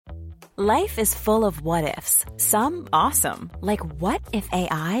Life is full of what-ifs. Some awesome, like what if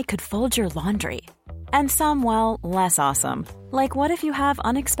AI could fold your laundry? And some, well, less awesome, like what if you have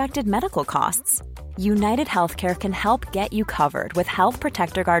unexpected medical costs? United Healthcare can help get you covered with Health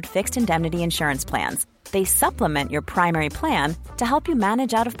Protector Guard fixed indemnity insurance plans. They supplement your primary plan to help you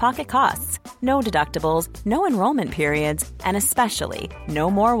manage out-of-pocket costs. No deductibles, no enrollment periods, and especially no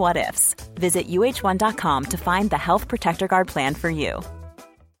more what-ifs. Visit uh1.com to find the Health Protector Guard plan for you.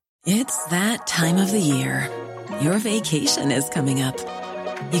 It's that time of the year. Your vacation is coming up.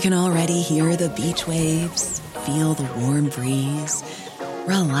 You can already hear the beach waves, feel the warm breeze,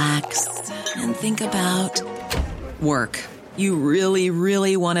 relax, and think about work. You really,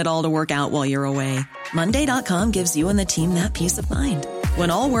 really want it all to work out while you're away. Monday.com gives you and the team that peace of mind.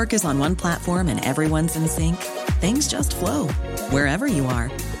 When all work is on one platform and everyone's in sync, things just flow. Wherever you are,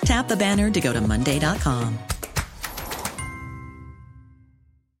 tap the banner to go to Monday.com.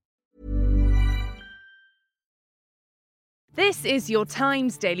 This is your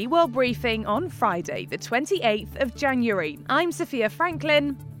Times Daily World Briefing on Friday, the 28th of January. I'm Sophia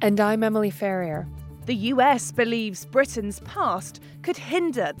Franklin. And I'm Emily Ferrier. The US believes Britain's past could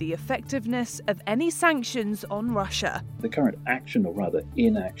hinder the effectiveness of any sanctions on Russia. The current action, or rather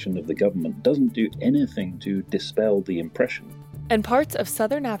inaction, of the government doesn't do anything to dispel the impression. And parts of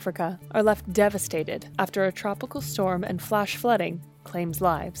southern Africa are left devastated after a tropical storm and flash flooding claims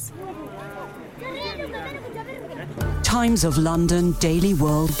lives. Times of London Daily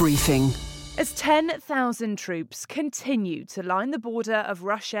World Briefing. As 10,000 troops continue to line the border of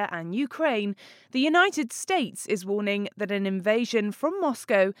Russia and Ukraine, the United States is warning that an invasion from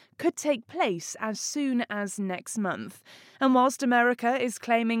Moscow could take place as soon as next month. And whilst America is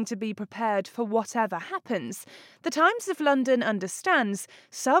claiming to be prepared for whatever happens, the Times of London understands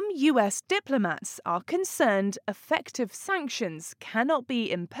some US diplomats are concerned effective sanctions cannot be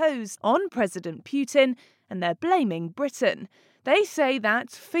imposed on President Putin, and they're blaming Britain. They say that,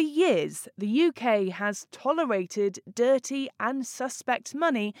 for years, the UK has tolerated dirty and suspect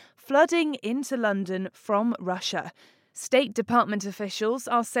money flooding into London from Russia. State Department officials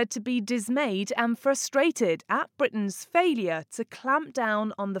are said to be dismayed and frustrated at Britain's failure to clamp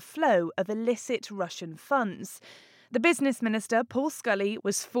down on the flow of illicit Russian funds. The Business Minister, Paul Scully,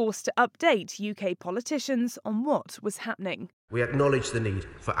 was forced to update UK politicians on what was happening. We acknowledge the need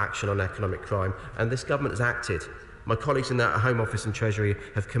for action on economic crime, and this government has acted. My colleagues in the Home Office and Treasury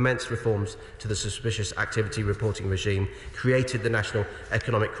have commenced reforms to the suspicious activity reporting regime, created the National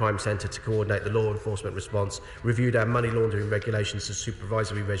Economic Crime Centre to coordinate the law enforcement response, reviewed our money laundering regulations and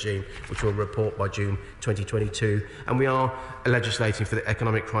supervisory regime, which will report by June 2022, and we are legislating for the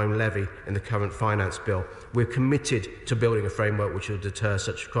economic crime levy in the current finance bill. We're committed to building a framework which will deter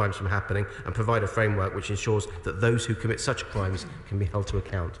such crimes from happening and provide a framework which ensures that those who commit such crimes can be held to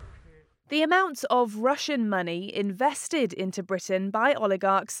account. The amount of Russian money invested into Britain by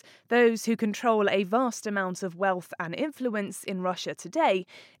oligarchs, those who control a vast amount of wealth and influence in Russia today,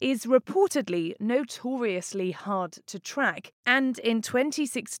 is reportedly notoriously hard to track. And in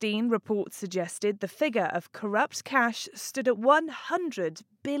 2016, reports suggested the figure of corrupt cash stood at £100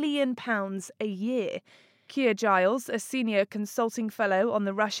 billion a year. Keir Giles, a senior consulting fellow on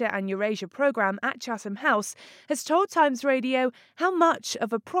the Russia and Eurasia programme at Chatham House, has told Times Radio how much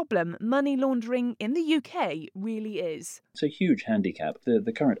of a problem money laundering in the UK really is. It's a huge handicap.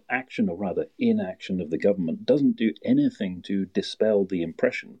 The current action, or rather inaction, of the government doesn't do anything to dispel the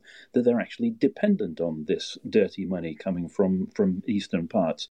impression that they're actually dependent on this dirty money coming from eastern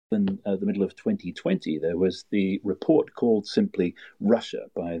parts. In the middle of 2020, there was the report called simply Russia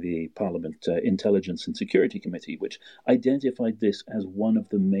by the Parliament Intelligence and Security Committee, which identified this as one of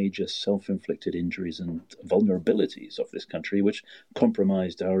the major self-inflicted injuries and vulnerabilities of this country, which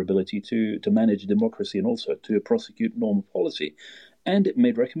compromised our ability to manage democracy and also to prosecute normal policy. And it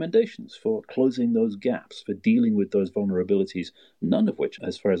made recommendations for closing those gaps, for dealing with those vulnerabilities, none of which,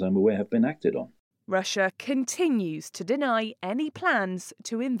 as far as I'm aware, have been acted on. Russia continues to deny any plans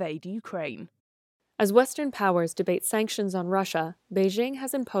to invade Ukraine. As Western powers debate sanctions on Russia, Beijing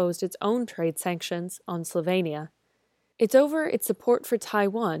has imposed its own trade sanctions on Slovenia. It's over its support for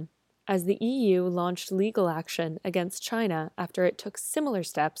Taiwan, as the EU launched legal action against China after it took similar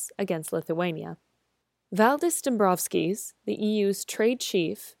steps against Lithuania. Valdis Dombrovskis, the EU's trade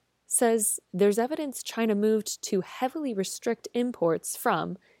chief, says there's evidence China moved to heavily restrict imports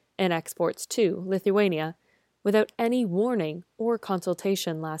from and exports to Lithuania without any warning or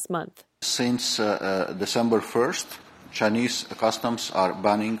consultation last month. Since December 1st, Chinese customs are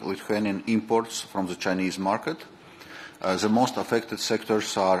banning Lithuanian imports from the Chinese market. The most affected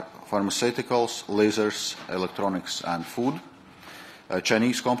sectors are pharmaceuticals, lasers, electronics and food.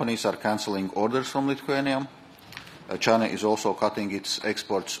 Chinese companies are cancelling orders from Lithuania. China is also cutting its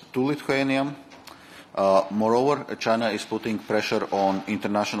exports to Lithuania. Moreover, China is putting pressure on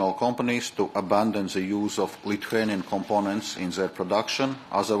international companies to abandon the use of Lithuanian components in their production,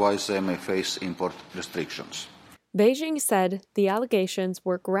 otherwise they may face import restrictions. Beijing said the allegations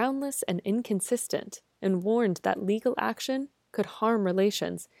were groundless and inconsistent and warned that legal action could harm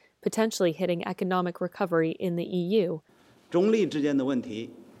relations, potentially hitting economic recovery in the EU.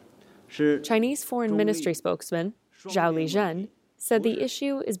 Chinese Foreign Ministry spokesman Zhao Lijian said the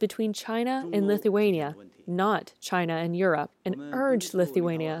issue is between China and Lithuania, not China and Europe, and urged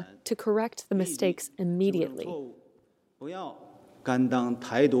Lithuania to correct the mistakes immediately.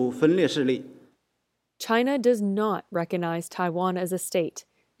 China does not recognize Taiwan as a state,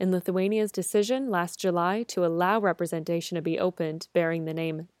 and Lithuania's decision last July to allow representation to be opened bearing the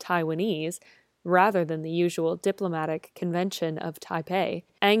name Taiwanese, rather than the usual diplomatic convention of Taipei,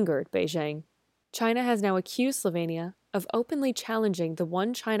 angered Beijing. China has now accused Slovenia of openly challenging the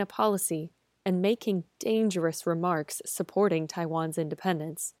One China policy and making dangerous remarks supporting Taiwan's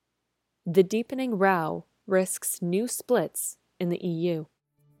independence. The deepening row risks new splits in the EU.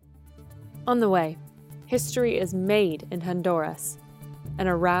 On the way, history is made in Honduras, and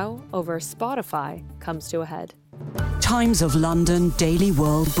a row over Spotify comes to a head. Times of London Daily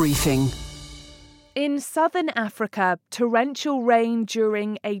World Briefing. In southern Africa, torrential rain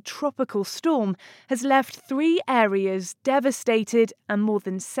during a tropical storm has left 3 areas devastated and more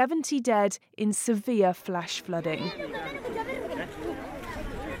than 70 dead in severe flash flooding.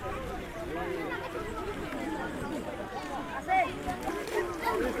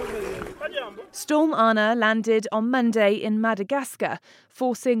 Storm Ana landed on Monday in Madagascar,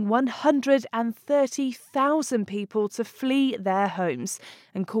 forcing 130,000 people to flee their homes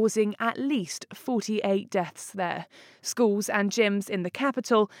and causing at least 48 deaths there. Schools and gyms in the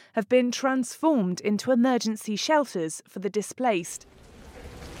capital have been transformed into emergency shelters for the displaced.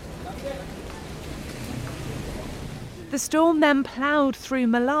 The storm then ploughed through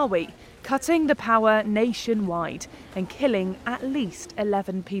Malawi, cutting the power nationwide and killing at least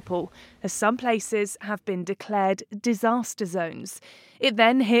 11 people, as some places have been declared disaster zones. It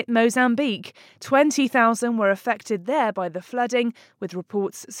then hit Mozambique. 20,000 were affected there by the flooding, with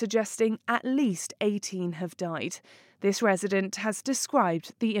reports suggesting at least 18 have died. This resident has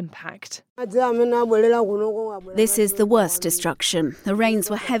described the impact. This is the worst destruction. The rains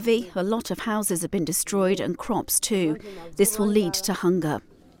were heavy, a lot of houses have been destroyed and crops too. This will lead to hunger.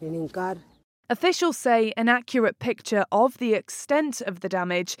 Officials say an accurate picture of the extent of the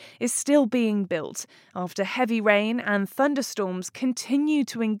damage is still being built after heavy rain and thunderstorms continue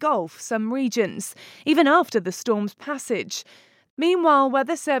to engulf some regions, even after the storm's passage. Meanwhile,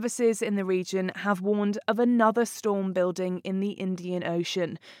 weather services in the region have warned of another storm building in the Indian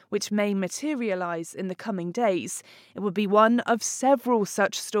Ocean, which may materialise in the coming days. It will be one of several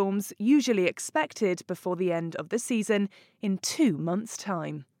such storms usually expected before the end of the season in 2 months'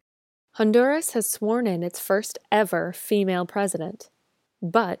 time. Honduras has sworn in its first ever female president,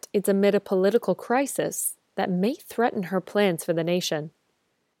 but it's amid a political crisis that may threaten her plans for the nation.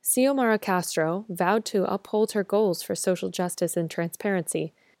 Xiomara Castro vowed to uphold her goals for social justice and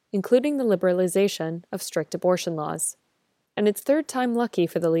transparency, including the liberalization of strict abortion laws. And it's third time lucky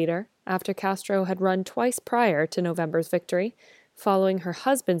for the leader, after Castro had run twice prior to November's victory, following her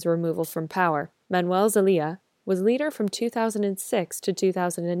husband's removal from power. Manuel Zelaya was leader from 2006 to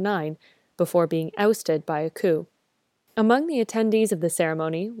 2009 before being ousted by a coup. Among the attendees of the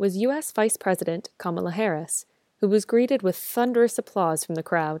ceremony was U.S. Vice President Kamala Harris, who was greeted with thunderous applause from the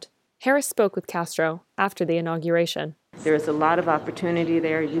crowd. Harris spoke with Castro after the inauguration. There is a lot of opportunity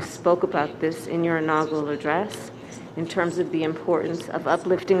there. You spoke about this in your inaugural address in terms of the importance of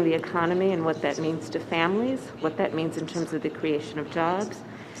uplifting the economy and what that means to families, what that means in terms of the creation of jobs,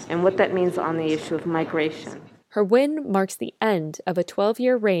 and what that means on the issue of migration. Her win marks the end of a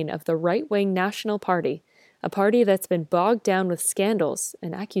 12-year reign of the right-wing National Party, a party that's been bogged down with scandals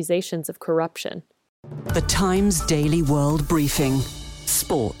and accusations of corruption. The Times Daily World Briefing.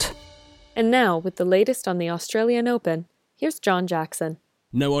 Sport. And now, with the latest on the Australian Open, here's John Jackson.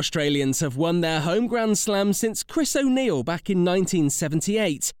 No Australians have won their home Grand Slam since Chris O'Neill back in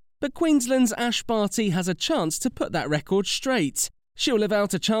 1978, but Queensland's Ash Barty has a chance to put that record straight. She'll live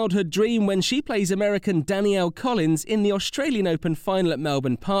out a childhood dream when she plays American Danielle Collins in the Australian Open final at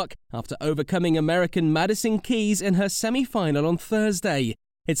Melbourne Park after overcoming American Madison Keys in her semi-final on Thursday.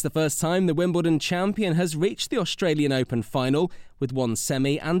 It's the first time the Wimbledon champion has reached the Australian Open final, with 1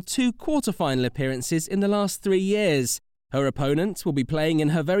 semi and 2 quarter-final appearances in the last 3 years. Her opponent will be playing in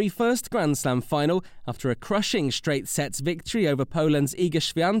her very first Grand Slam final after a crushing straight sets victory over Poland's Iga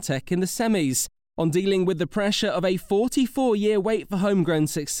Świątek in the semis. On dealing with the pressure of a 44-year wait for homegrown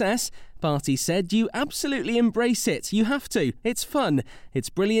success, Barty said, "You absolutely embrace it. You have to. It's fun. It's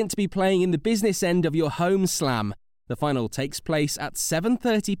brilliant to be playing in the business end of your home slam." The final takes place at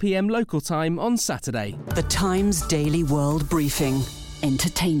 7:30 p.m. local time on Saturday. The Times Daily World Briefing.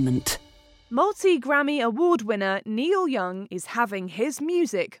 Entertainment. Multi-Grammy Award winner Neil Young is having his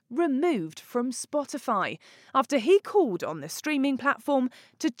music removed from Spotify after he called on the streaming platform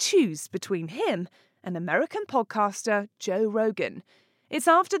to choose between him and American podcaster Joe Rogan. It's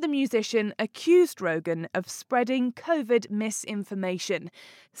after the musician accused Rogan of spreading COVID misinformation,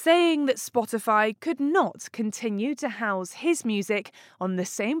 saying that Spotify could not continue to house his music on the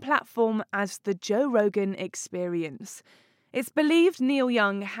same platform as the Joe Rogan Experience. It's believed Neil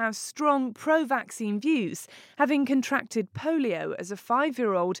Young has strong pro-vaccine views, having contracted polio as a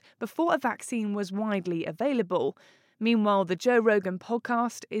 5-year-old before a vaccine was widely available. Meanwhile, the Joe Rogan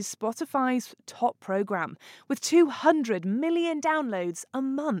podcast is Spotify's top program, with 200 million downloads a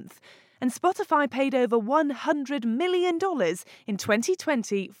month. And Spotify paid over $100 million in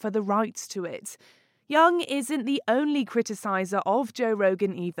 2020 for the rights to it. Young isn't the only criticiser of Joe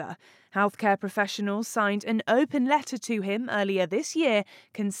Rogan either. Healthcare professionals signed an open letter to him earlier this year,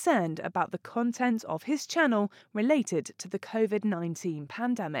 concerned about the content of his channel related to the COVID-19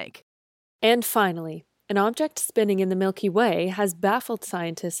 pandemic. And finally, an object spinning in the Milky Way has baffled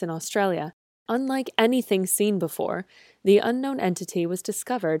scientists in Australia. Unlike anything seen before, the unknown entity was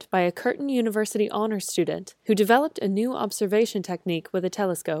discovered by a Curtin University honours student who developed a new observation technique with a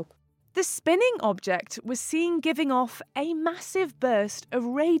telescope. The spinning object was seen giving off a massive burst of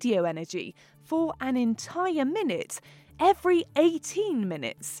radio energy for an entire minute, every 18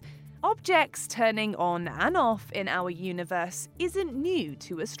 minutes. Objects turning on and off in our universe isn't new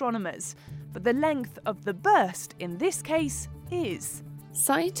to astronomers, but the length of the burst in this case is.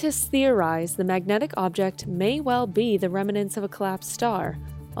 Scientists theorize the magnetic object may well be the remnants of a collapsed star,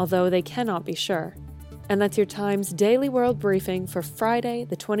 although they cannot be sure. And that's your Times Daily World Briefing for Friday,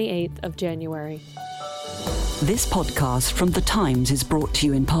 the 28th of January. This podcast from The Times is brought to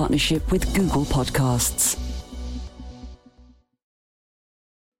you in partnership with Google Podcasts.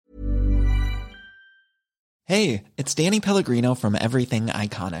 Hey, it's Danny Pellegrino from Everything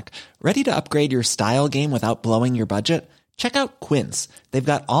Iconic. Ready to upgrade your style game without blowing your budget? Check out Quince. They've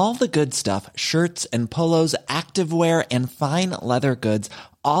got all the good stuff, shirts and polos, activewear, and fine leather goods,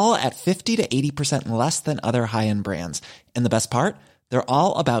 all at 50 to 80% less than other high-end brands. And the best part? They're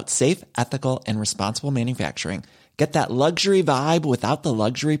all about safe, ethical, and responsible manufacturing. Get that luxury vibe without the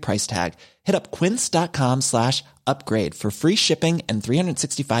luxury price tag. Hit up quince.com/upgrade for free shipping and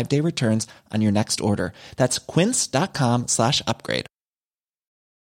 365-day returns on your next order. That's quince.com/upgrade.